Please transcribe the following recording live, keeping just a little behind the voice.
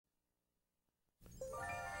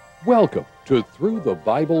Welcome to Through the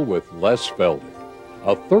Bible with Les Feldick,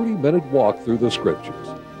 a 30-minute walk through the Scriptures,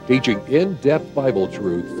 teaching in-depth Bible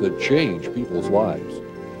truths that change people's lives.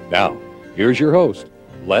 Now, here's your host,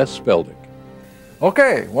 Les Feldick.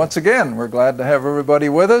 Okay, once again, we're glad to have everybody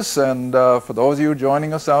with us, and for those of you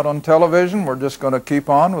joining us out on television, we're just going to keep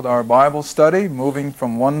on with our Bible study, moving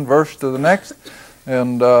from one verse to the next.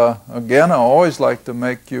 And again, I always like to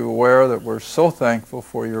make you aware that we're so thankful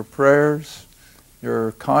for your prayers,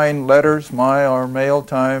 your kind letters. Our mail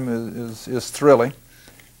time is thrilling.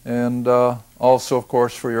 And also, of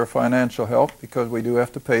course, for your financial help, because we do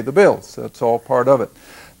have to pay the bills. That's all part of it.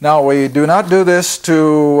 Now, we do not do this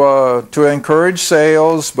to encourage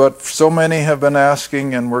sales, but so many have been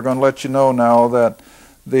asking, and we're going to let you know now that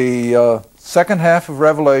the second half of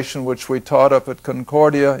Revelation, which we taught up at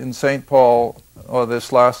Concordia in St. Paul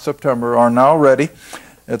this last September, are now ready.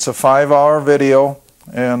 It's a 5-hour video,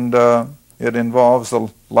 and it involves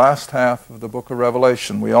the last half of the book of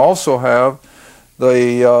Revelation. We also have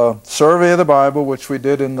the survey of the Bible, which we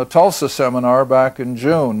did in the Tulsa seminar back in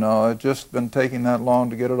June. Now, it's just been taking that long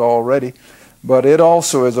to get it all ready, but it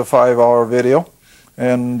also is a 5-hour video,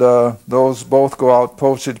 and those both go out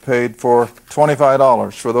postage paid for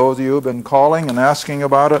 $25. For those of you who have been calling and asking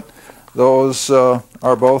about it, those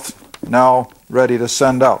are both now ready to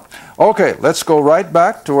send out. Okay, let's go right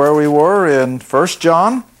back to where we were in 1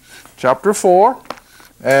 John chapter 4,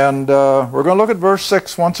 and we're going to look at verse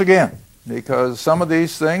 6 once again, because some of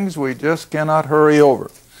these things we just cannot hurry over.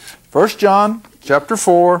 1 John chapter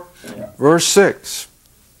 4, verse 6.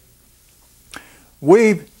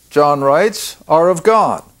 We, John writes, are of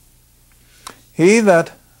God. He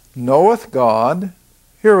that knoweth God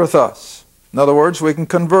heareth us. In other words, we can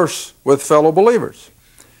converse with fellow believers.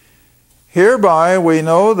 Hereby we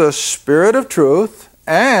know the spirit of truth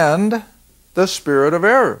and the spirit of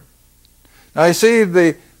error. Now you see,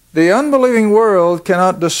 the unbelieving world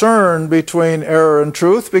cannot discern between error and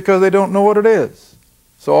truth because they don't know what it is.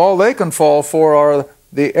 So all they can fall for are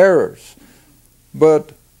the errors.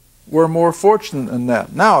 But we're more fortunate in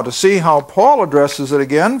that. Now, to see how Paul addresses it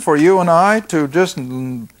again, for you and I to just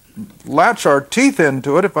latch our teeth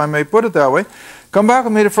into it, if I may put it that way, come back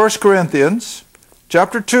with me to 1 Corinthians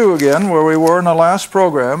chapter 2 again, where we were in the last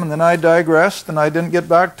program, and then I digressed and I didn't get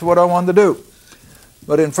back to what I wanted to do.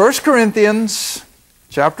 But in 1 Corinthians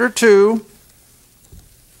chapter 2,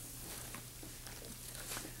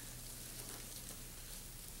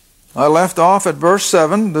 I left off at verse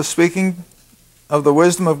 7, the speaking of the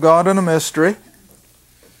wisdom of God in a mystery.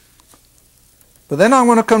 But then I'm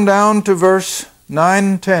going to come down to verse 9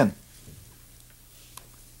 and 10.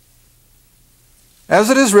 As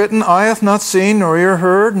it is written, eye hath not seen, nor ear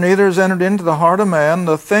heard, neither is entered into the heart of man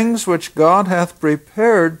the things which God hath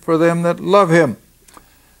prepared for them that love him.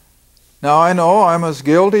 Now I know I'm as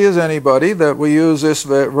guilty as anybody that we use this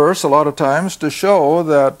verse a lot of times to show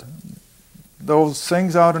that those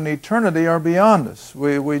things out in eternity are beyond us.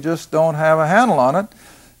 We just don't have a handle on it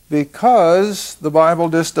because the Bible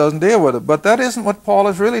just doesn't deal with it. But that isn't what Paul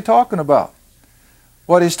is really talking about.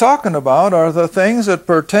 What he's talking about are the things that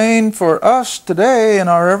pertain for us today in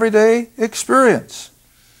our everyday experience.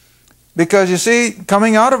 Because you see,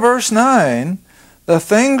 coming out of verse 9, the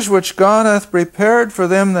things which God hath prepared for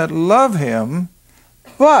them that love him,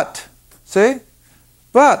 but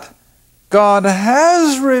God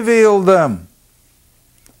has revealed them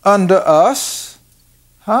unto us.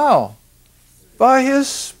 How? By his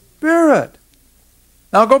Spirit.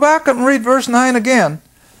 Now go back and read verse 9 again.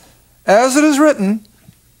 As it is written,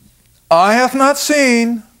 eye hath not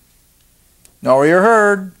seen, nor ear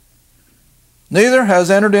heard, neither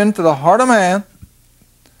has entered into the heart of man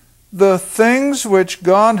the things which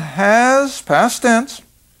God has, past tense,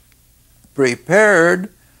 prepared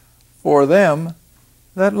for them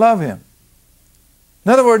that love him.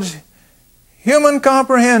 In other words, human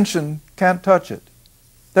comprehension can't touch it.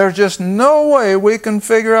 There's just no way we can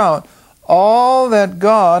figure out all that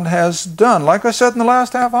God has done. Like I said in the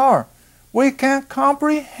last half hour, we can't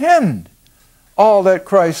comprehend all that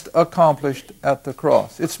Christ accomplished at the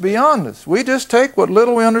cross. It's beyond us. We just take what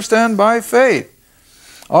little we understand by faith.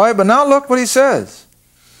 All right, but now look what he says.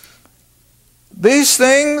 These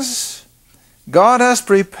things God has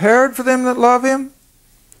prepared for them that love him.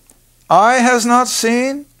 Eye has not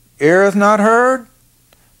seen, ear hath not heard,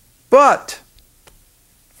 but,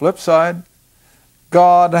 flip side,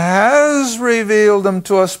 God has revealed them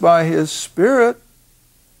to us by his Spirit.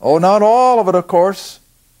 Oh, not all of it, of course,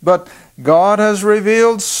 but God has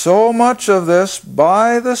revealed so much of this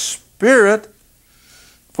by the Spirit.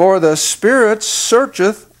 For the Spirit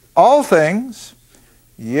searcheth all things,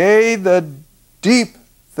 yea, the deep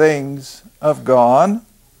things of God.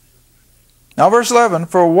 Now verse 11,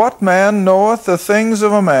 for what man knoweth the things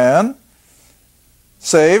of a man,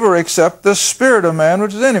 save or except the spirit of man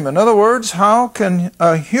which is in him? In other words, how can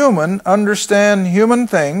a human understand human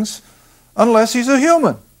things unless he's a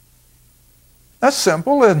human? That's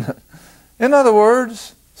simple, isn't it? In other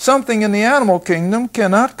words, something in the animal kingdom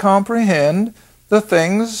cannot comprehend the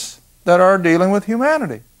things that are dealing with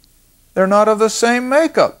humanity. They're not of the same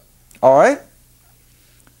makeup. All right?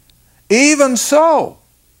 Even so,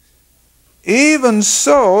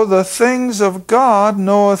 the things of God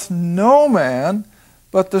knoweth no man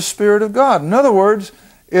but the Spirit of God. In other words,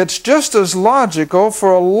 it's just as logical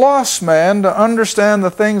for a lost man to understand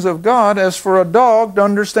the things of God as for a dog to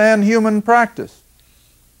understand human practice.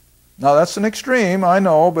 Now that's an extreme, I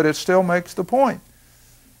know, but it still makes the point.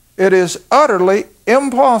 It is utterly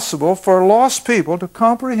impossible for lost people to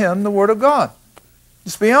comprehend the Word of God.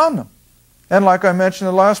 It's beyond them. And like I mentioned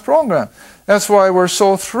in the last program, that's why we're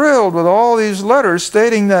so thrilled with all these letters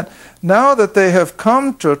stating that now that they have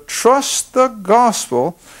come to trust the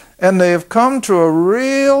gospel and they have come to a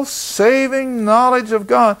real saving knowledge of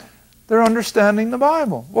God, they're understanding the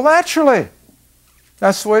Bible. Well, naturally,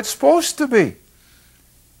 that's the way it's supposed to be.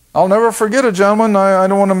 I'll never forget a gentleman, I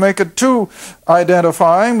don't want to make it too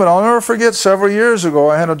identifying, but I'll never forget several years ago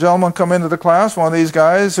I had a gentleman come into the class, one of these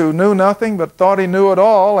guys who knew nothing but thought he knew it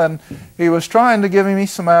all, and he was trying to give me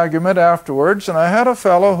some argument afterwards, and I had a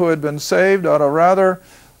fellow who had been saved out of rather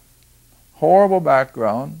horrible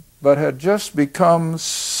background, but had just become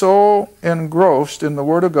so engrossed in the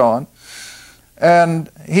Word of God, and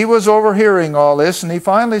he was overhearing all this, and he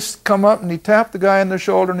finally come up and he tapped the guy on the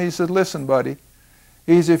shoulder and he said, listen, buddy,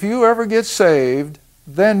 if you ever get saved,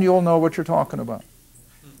 then you'll know what you're talking about.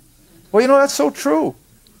 Well, you know, that's so true.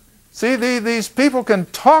 See, these people can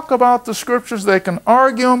talk about the Scriptures, they can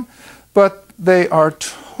argue them, but they are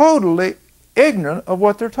totally ignorant of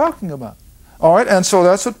what they're talking about. All right, and so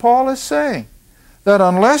that's what Paul is saying, that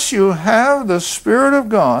unless you have the Spirit of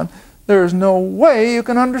God, there is no way you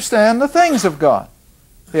can understand the things of God.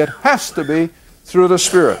 It has to be through the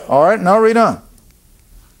Spirit. All right, now read on.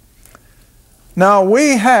 Now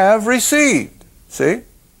we have received, see,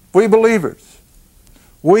 we believers,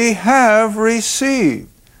 we have received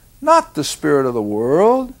not the spirit of the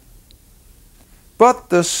world, but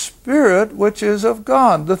the Spirit which is of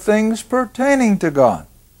God, the things pertaining to God,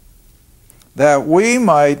 that we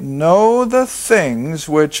might know the things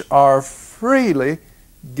which are freely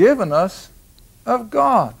given us of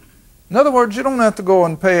God. In other words, you don't have to go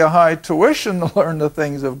and pay a high tuition to learn the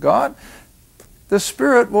things of God. The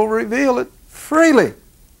Spirit will reveal it freely,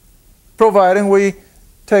 providing we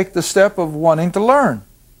take the step of wanting to learn.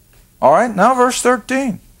 All right, now verse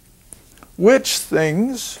 13. Which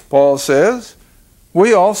things, Paul says,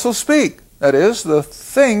 we also speak. That is, the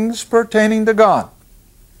things pertaining to God.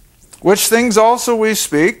 Which things also we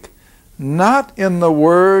speak, not in the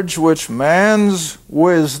words which man's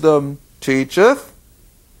wisdom teacheth,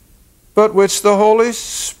 but which the Holy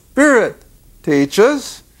Spirit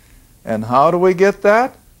teaches. And how do we get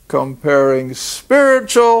that? Comparing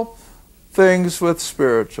spiritual things with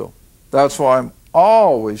spiritual. That's why I'm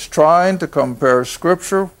always trying to compare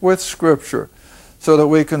Scripture with Scripture, so that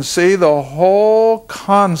we can see the whole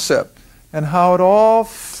concept and how it all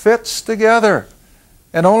fits together.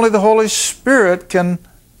 And only the Holy Spirit can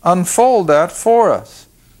unfold that for us.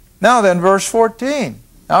 Now then, verse 14.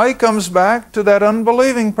 Now he comes back to that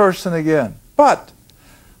unbelieving person again. But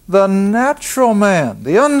the natural man,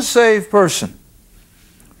 the unsaved person,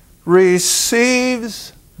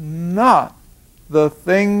 receives not the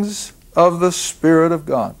things of the Spirit of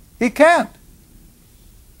God. He can't.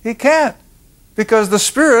 He can't. Because the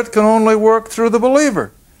Spirit can only work through the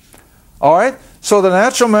believer. All right? So the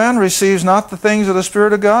natural man receives not the things of the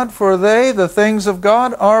Spirit of God, for they, the things of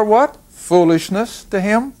God, are what? Foolishness to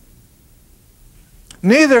him.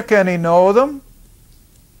 Neither can he know them.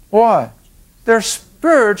 Why? They're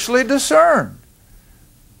spiritually discerned.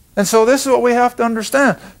 And so this is what we have to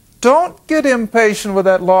understand. Don't get impatient with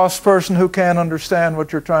that lost person who can't understand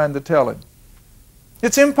what you're trying to tell him.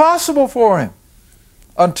 It's impossible for him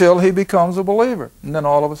until he becomes a believer. And then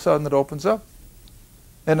all of a sudden it opens up.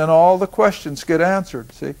 And then all the questions get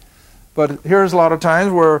answered, see? But here's a lot of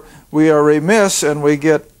times where we are remiss and we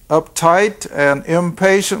get uptight and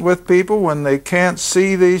impatient with people when they can't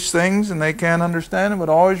see these things and they can't understand them. But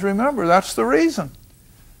always remember, that's the reason.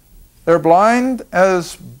 They're blind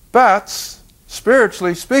as bats,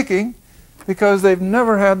 spiritually speaking, because they've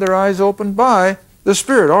never had their eyes opened by the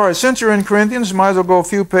Spirit. All right, since you're in Corinthians, you might as well go a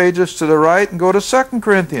few pages to the right and go to 2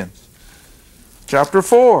 Corinthians, chapter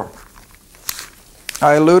 4.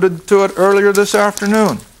 I alluded to it earlier this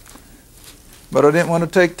afternoon. but I didn't want to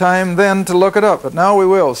take time then to look it up. But now we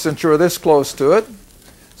will, since you're this close to it.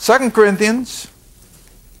 2 Corinthians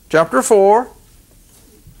chapter 4,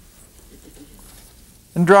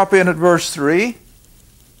 and drop in at verse 3.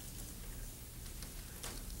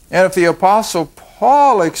 And if the Apostle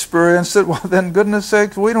Paul experienced it, well, then goodness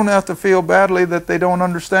sakes, we don't have to feel badly that they don't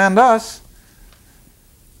understand us.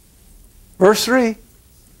 Verse 3.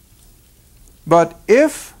 But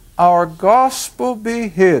if our gospel be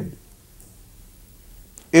hid,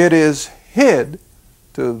 it is hid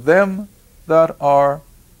to them that are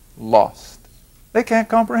lost. They can't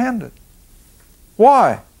comprehend it.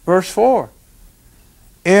 Why? Verse 4.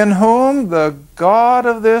 In whom the God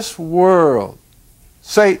of this world,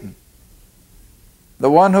 Satan,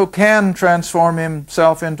 the one who can transform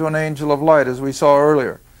himself into an angel of light, as we saw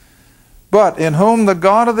earlier, but in whom the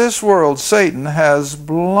God of this world, Satan, has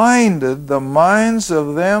blinded the minds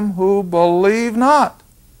of them who believe not,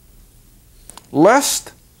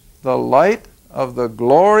 lest the light of the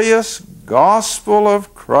glorious gospel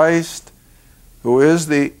of Christ, who is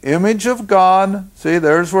the image of God, see,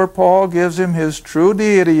 there's where Paul gives him his true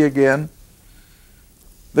deity again,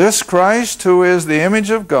 this Christ, who is the image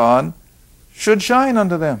of God, should shine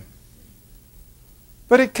unto them.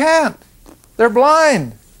 But it can't. They're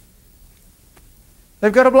blind.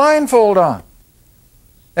 They've got a blindfold on.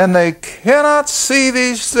 And they cannot see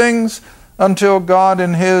these things until God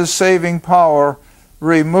in His saving power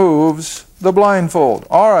removes the blindfold.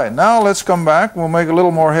 All right, now let's come back. We'll make a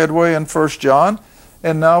little more headway in 1 John.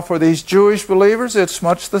 And now for these Jewish believers, it's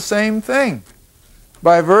much the same thing.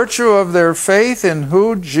 By virtue of their faith in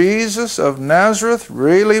who Jesus of Nazareth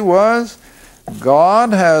really was,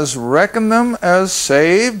 God has reckoned them as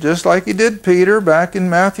saved, just like He did Peter back in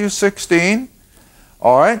Matthew 16.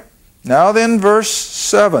 All right, now then verse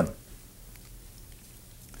 7.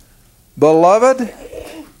 Beloved,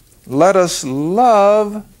 let us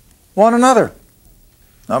love one another.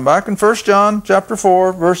 Now back in 1 John chapter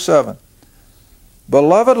 4, verse 7.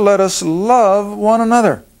 Beloved, let us love one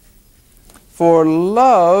another, for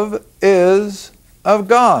love is of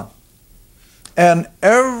God. And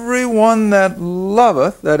everyone that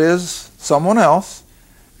loveth, that is, someone else,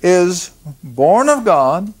 is born of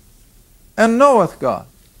God and knoweth God.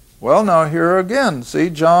 Well, now here again, see,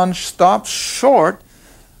 John stops short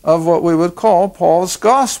of what we would call Paul's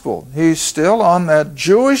gospel. He's still on that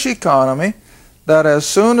Jewish economy that as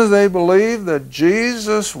soon as they believed that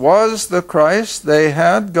Jesus was the Christ, they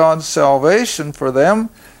had God's salvation for them,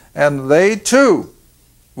 and they too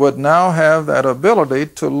would now have that ability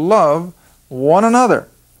to love one another.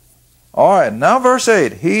 All right, now verse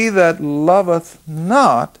 8. He that loveth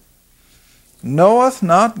not knoweth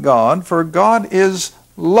not God, for God is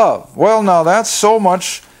love. Well, now that's so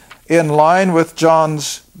much in line with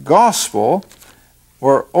John's gospel,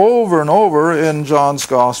 where over and over in John's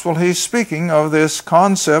gospel he's speaking of this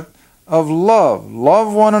concept of love.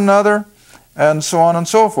 Love one another, and so on and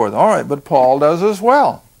so forth. All right, but Paul does as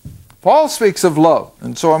well. Paul speaks of love,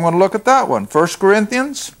 and so I'm going to look at that one.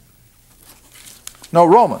 Romans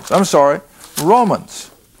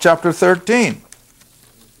chapter 13.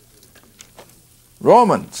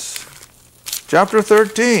 Romans chapter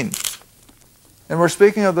 13. And we're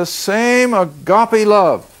speaking of the same agape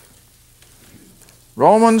love.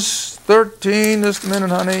 Romans 13, just a minute,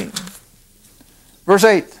 honey. Verse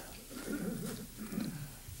 8.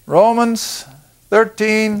 Romans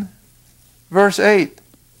 13, verse 8.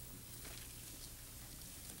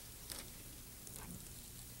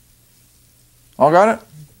 All got it?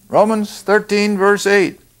 Romans 13, verse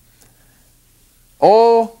 8.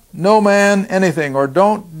 Owe no man anything, or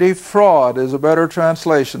don't defraud is a better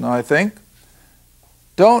translation, I think.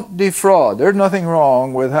 Don't defraud. There's nothing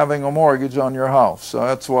wrong with having a mortgage on your house. So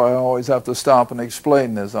that's why I always have to stop and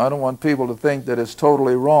explain this. I don't want people to think that it's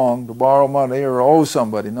totally wrong to borrow money or owe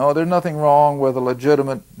somebody. No, there's nothing wrong with a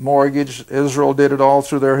legitimate mortgage. Israel did it all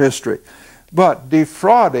through their history. But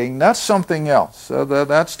defrauding, that's something else.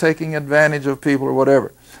 That's taking advantage of people or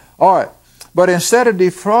whatever. All right. But instead of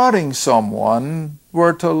defrauding someone,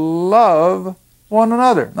 we're to love one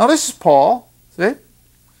another. Now this is Paul. See?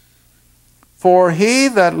 For he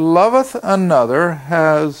that loveth another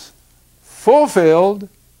has fulfilled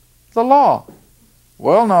the law.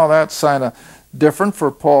 Well, now that's kind of different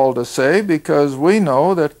for Paul to say, because we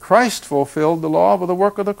know that Christ fulfilled the law by the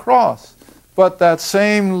work of the cross. But that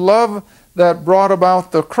same love that brought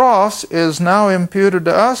about the cross is now imputed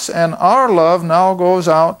to us, and our love now goes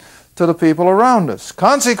out to the people around us.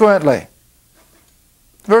 Consequently,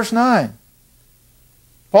 verse 9,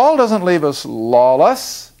 Paul doesn't leave us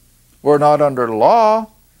lawless. We're not under law,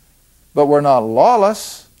 but we're not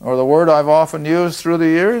lawless. Or the word I've often used through the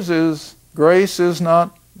years is Grace is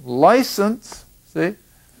not license. See?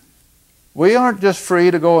 We aren't just free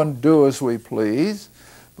to go and do as we please.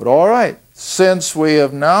 But all right, since we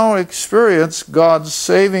have now experienced God's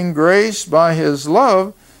saving grace by His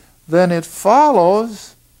love, then it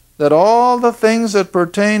follows that all the things that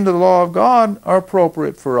pertain to the law of God are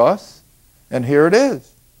appropriate for us. And here it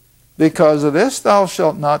is. Because of this, thou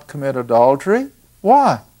shalt not commit adultery.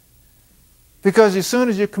 Why? Because as soon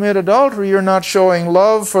as you commit adultery, you're not showing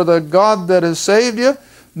love for the God that has saved you,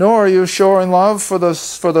 nor are you showing love for the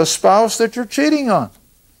spouse that you're cheating on.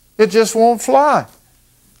 It just won't fly.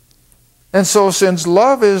 And so since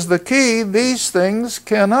love is the key, these things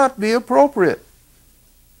cannot be appropriate.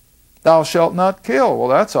 Thou shalt not kill. Well,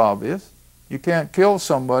 that's obvious. You can't kill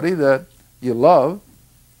somebody that you love.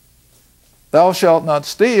 Thou shalt not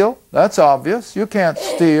steal. That's obvious. You can't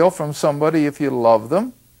steal from somebody if you love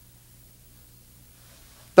them.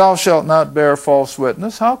 Thou shalt not bear false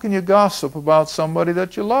witness. How can you gossip about somebody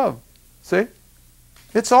that you love? See?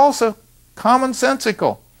 It's also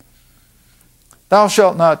commonsensical. Thou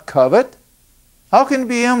shalt not covet. How can you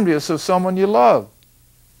be envious of someone you love?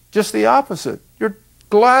 Just the opposite. You're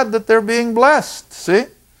glad that they're being blessed. See?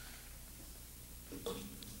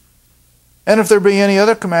 And if there be any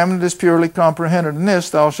other commandment, it is purely comprehended in this: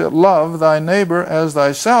 thou shalt love thy neighbor as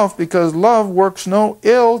thyself, because love works no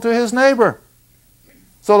ill to his neighbor.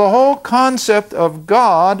 So the whole concept of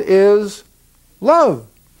God is love.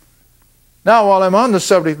 Now, while I'm on the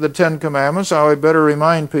subject of the Ten Commandments, I would better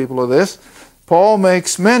remind people of this. Paul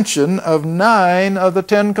makes mention of 9 of the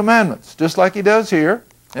 10 Commandments, just like he does here.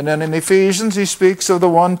 And then in Ephesians, he speaks of the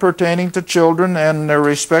one pertaining to children and their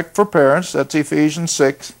respect for parents. That's Ephesians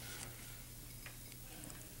 6.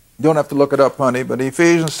 You don't have to look it up, honey, but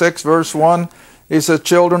Ephesians 6, verse 1, he says,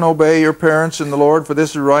 children, obey your parents in the Lord, for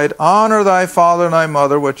this is right. Honor thy father and thy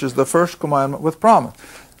mother, which is the first commandment with promise.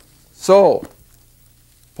 So,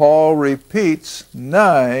 Paul repeats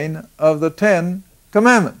 9 of the 10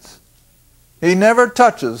 commandments. He never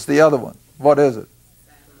touches the other one. What is it?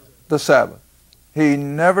 The Sabbath. He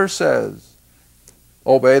never says,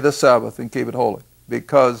 obey the Sabbath and keep it holy,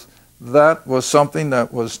 because that was something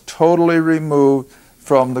that was totally removed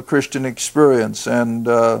from the Christian experience, and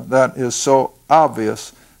that is so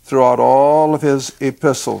obvious throughout all of his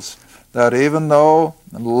epistles, that even though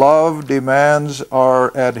love demands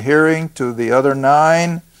our adhering to the other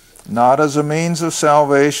 9, not as a means of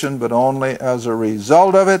salvation, but only as a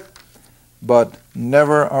result of it, but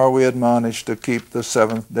never are we admonished to keep the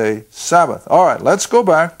seventh-day Sabbath. All right, let's go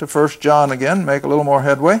back to 1 John again, make a little more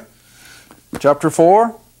headway. Chapter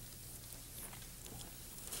 4,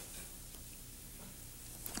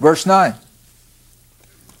 verse 9.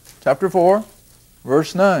 Chapter 4,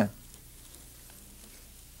 verse 9.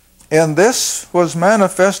 In this was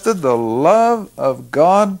manifested the love of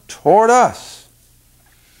God toward us,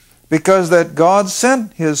 because that God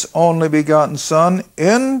sent His only begotten Son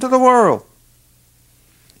into the world,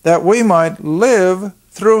 that we might live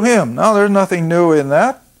through Him. Now, there's nothing new in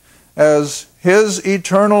that. As His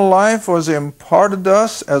eternal life was imparted to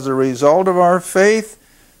us as a result of our faith,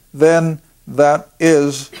 then that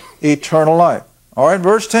is eternal life. All right,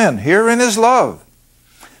 verse 10. Herein is love,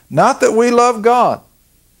 not that we love God,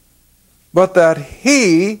 but that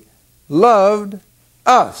He loved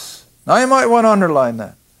us. Now, you might want to underline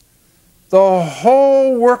that. The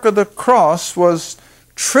whole work of the cross was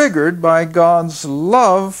triggered by God's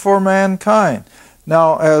love for mankind.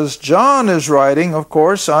 Now, as John is writing, of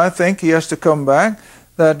course, I think he has to come back,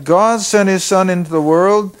 that God sent His Son into the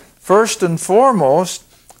world first and foremost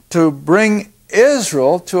to bring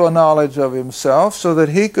Israel to a knowledge of Himself so that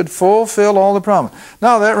He could fulfill all the promise.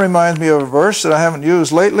 Now, that reminds me of a verse that I haven't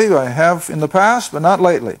used lately. I have in the past, but not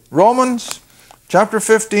lately. Romans chapter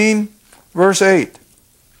 15, verse 8.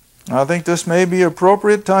 I think this may be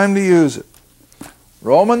appropriate time to use it.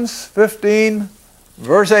 Romans 15,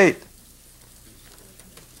 verse 8.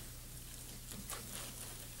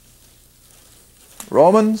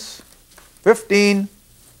 Romans 15,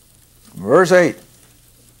 verse 8.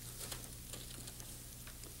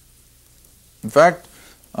 In fact,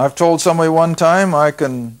 I've told somebody one time I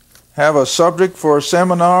can have a subject for a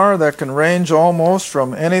seminar that can range almost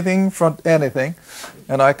from anything,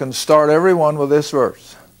 and I can start every one with this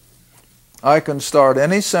verse. I can start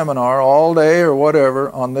any seminar all day or whatever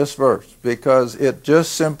on this verse, because it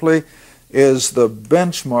just simply is the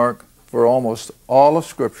benchmark for almost all of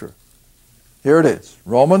Scripture. Here it is,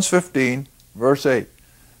 Romans 15, verse 8.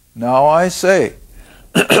 Now I say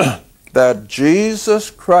that Jesus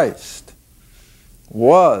Christ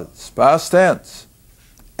was, past tense,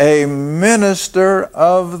 a minister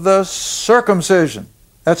of the circumcision.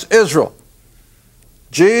 That's Israel.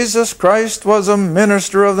 Jesus Christ was a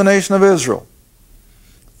minister of the nation of Israel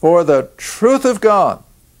for the truth of God,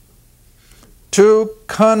 to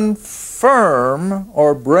confirm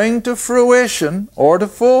or bring to fruition or to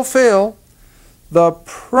fulfill the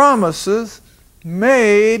promises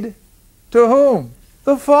made to whom?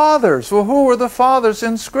 The fathers. Well, who were the fathers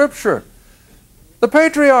in Scripture? The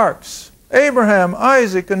patriarchs. Abraham,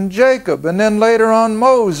 Isaac, and Jacob, and then later on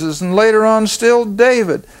Moses, and later on still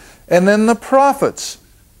David, and then the prophets.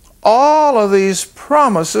 All of these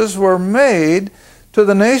promises were made to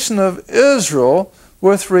the nation of Israel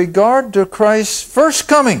with regard to Christ's first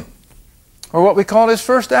coming, or what we call His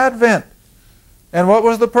first advent. And what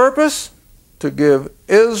was the purpose? To give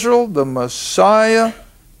Israel the Messiah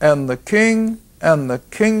and the King and the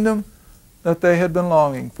kingdom that they had been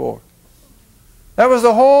longing for. That was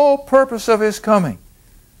the whole purpose of His coming.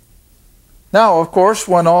 Now, of course,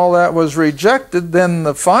 when all that was rejected, then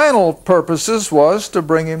the final purposes was to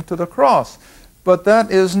bring Him to the cross. But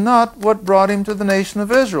that is not what brought Him to the nation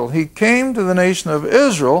of Israel. He came to the nation of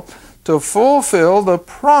Israel to fulfill the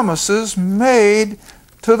promises made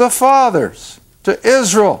to the fathers, to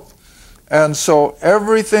Israel. And so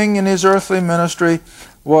everything in His earthly ministry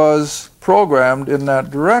was programmed in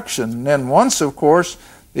that direction. And then once, of course,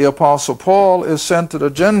 the Apostle Paul is sent to the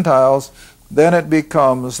Gentiles, then it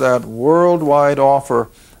becomes that worldwide offer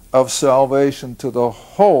of salvation to the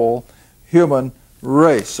whole human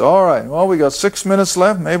race. All right, well, we got 6 minutes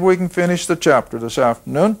left. Maybe we can finish the chapter this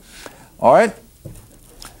afternoon. All right,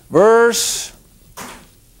 verse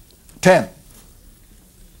 10.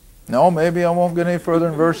 No, maybe I won't get any further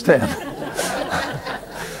than verse 10.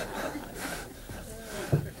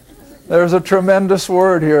 There's a tremendous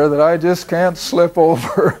word here that I just can't slip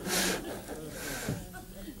over.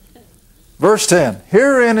 Verse 10,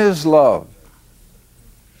 herein is love.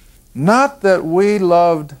 Not that we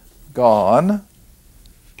loved God,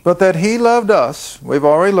 but that He loved us. We've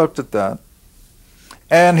already looked at that.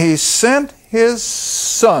 And He sent His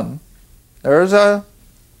Son. There's a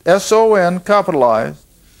S-O-N capitalized.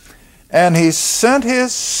 And He sent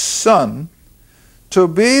His Son to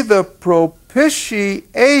be the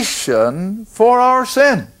propitiation for our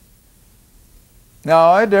sin.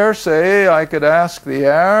 Now, I dare say I could ask the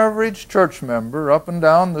average church member up and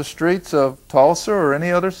down the streets of Tulsa or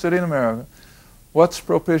any other city in America, what's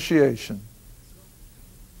propitiation?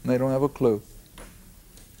 And they don't have a clue.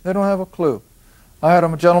 They don't have a clue. I had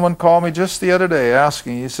a gentleman call me just the other day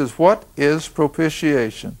asking, he says, what is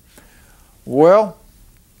propitiation? Well,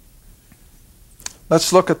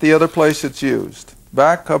 let's look at the other place it's used.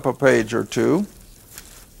 Back up a page or two.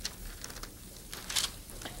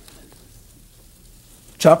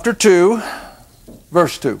 Chapter 2,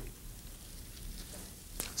 verse 2.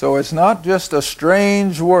 So it's not just a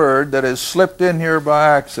strange word that is slipped in here by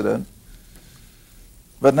accident.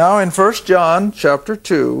 But now in 1 John chapter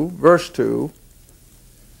 2, verse 2,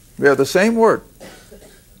 we have the same word.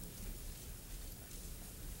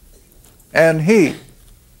 And He,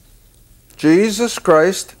 Jesus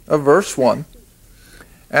Christ of verse 1,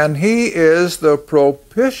 and He is the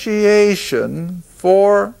propitiation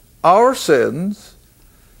for our sins,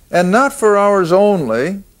 and not for ours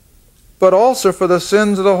only, but also for the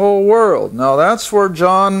sins of the whole world. Now that's where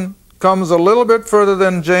John comes a little bit further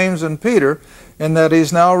than James and Peter, in that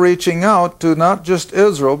he's now reaching out to not just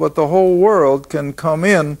Israel, but the whole world can come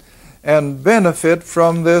in and benefit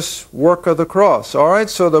from this work of the cross. All right,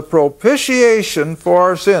 so the propitiation for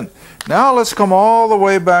our sin. Now let's come all the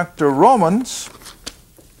way back to Romans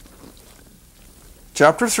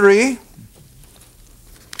chapter 3.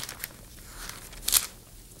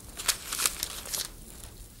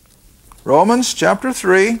 Romans chapter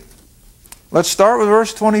 3. Let's start with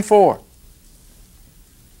verse 24.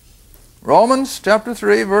 Romans chapter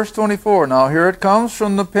 3, verse 24. Now here it comes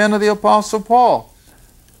from the pen of the Apostle Paul.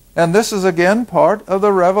 And this is again part of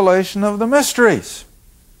the revelation of the mysteries.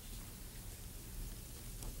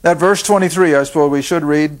 That verse 23, I suppose we should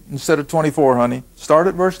read instead of 24, honey. Start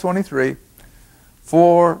at verse 23.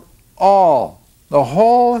 For all, the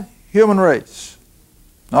whole human race,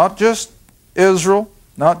 not just Israel,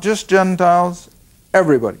 not just Gentiles,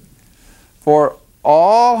 everybody. For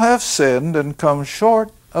all have sinned and come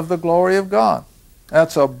short of the glory of God.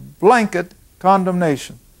 That's a blanket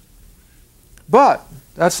condemnation. But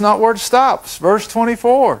that's not where it stops. Verse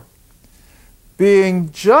 24.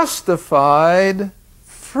 Being justified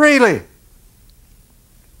freely,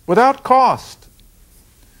 without cost.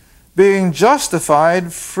 Being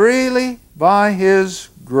justified freely by His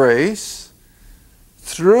grace,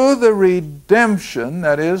 through the redemption,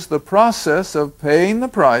 that is, the process of paying the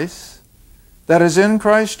price, that is in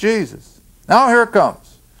Christ Jesus. Now here it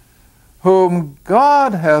comes. whom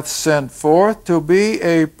God hath sent forth to be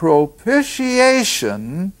a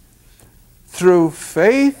propitiation through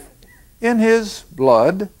faith in his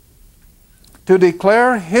blood, to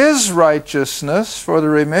declare his righteousness for the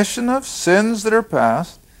remission of sins that are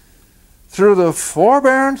past, through the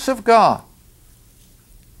forbearance of God.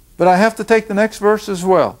 But I have to take the next verse as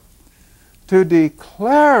well. To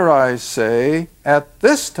declare, I say, at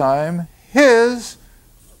this time, his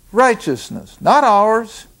righteousness, not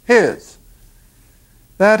ours, his,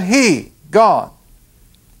 that he, God,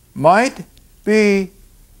 might be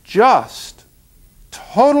just,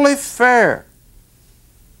 totally fair,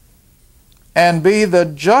 and be the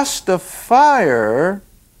justifier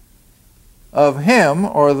of him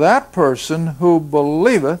or that person who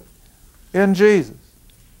believeth in Jesus.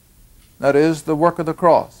 That is the work of the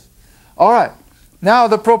cross. All right, now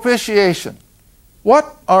the propitiation.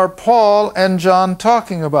 What are Paul and John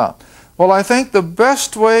talking about? Well, I think the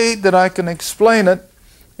best way that I can explain it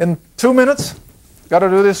in 2 minutes, got to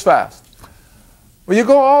do this fast. Well, you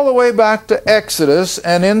go all the way back to Exodus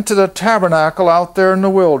and into the tabernacle out there in the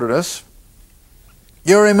wilderness.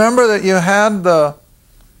 You remember that you had the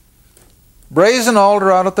brazen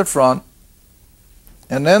altar out at the front,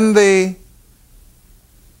 and then the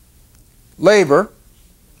laver,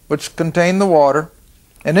 which contained the water,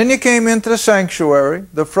 and then you came into the sanctuary,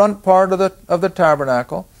 the front part of the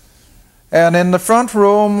tabernacle, and in the front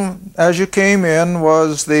room, as you came in,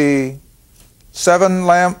 was the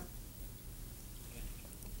 7-lamp,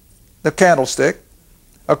 the candlestick.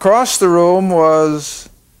 Across the room was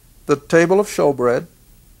the table of showbread,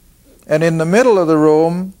 and in the middle of the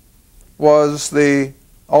room was the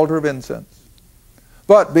altar of incense.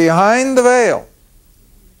 But behind the veil,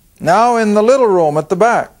 now in the little room at the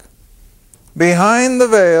back, behind the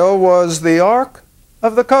veil was the Ark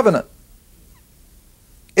of the Covenant,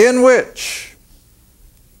 in which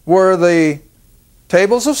were the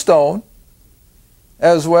tables of stone,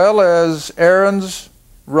 as well as Aaron's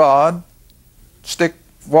rod, stick,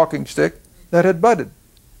 walking stick, that had budded.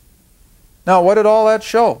 Now, what did all that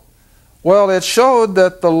show? Well, it showed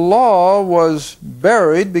that the law was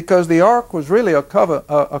buried because the ark was really a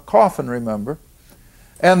coffin, remember.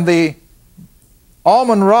 And the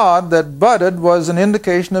almond rod that budded was an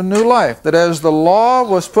indication of new life, that as the law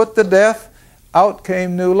was put to death, out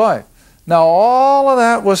came new life. Now, all of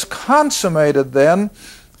that was consummated then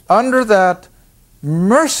under that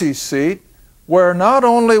mercy seat, where not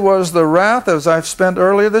only was the wrath, as I've spent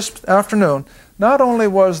earlier this afternoon, not only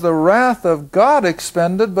was the wrath of God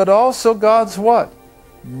expended, but also God's what?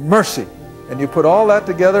 Mercy. And you put all that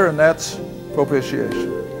together, and that's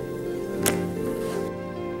propitiation.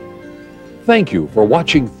 Thank you for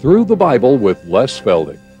watching Through the Bible with Les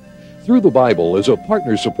Feldick. Through the Bible is a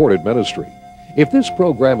partner-supported ministry. If this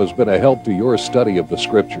program has been a help to your study of the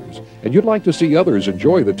Scriptures, and you'd like to see others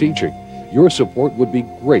enjoy the teaching, your support would be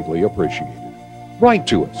greatly appreciated. Write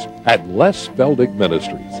to us at Les Feldick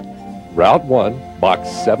Ministries, Route 1, Box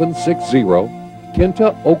 760,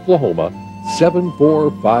 Kinta, Oklahoma,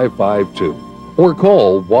 74552. Or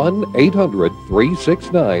call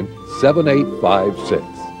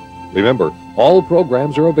 1-800-369-7856. Remember, all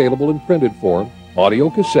programs are available in printed form, audio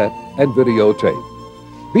cassette, and videotape.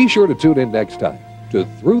 Be sure to tune in next time to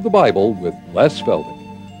Through the Bible with Les Feldick.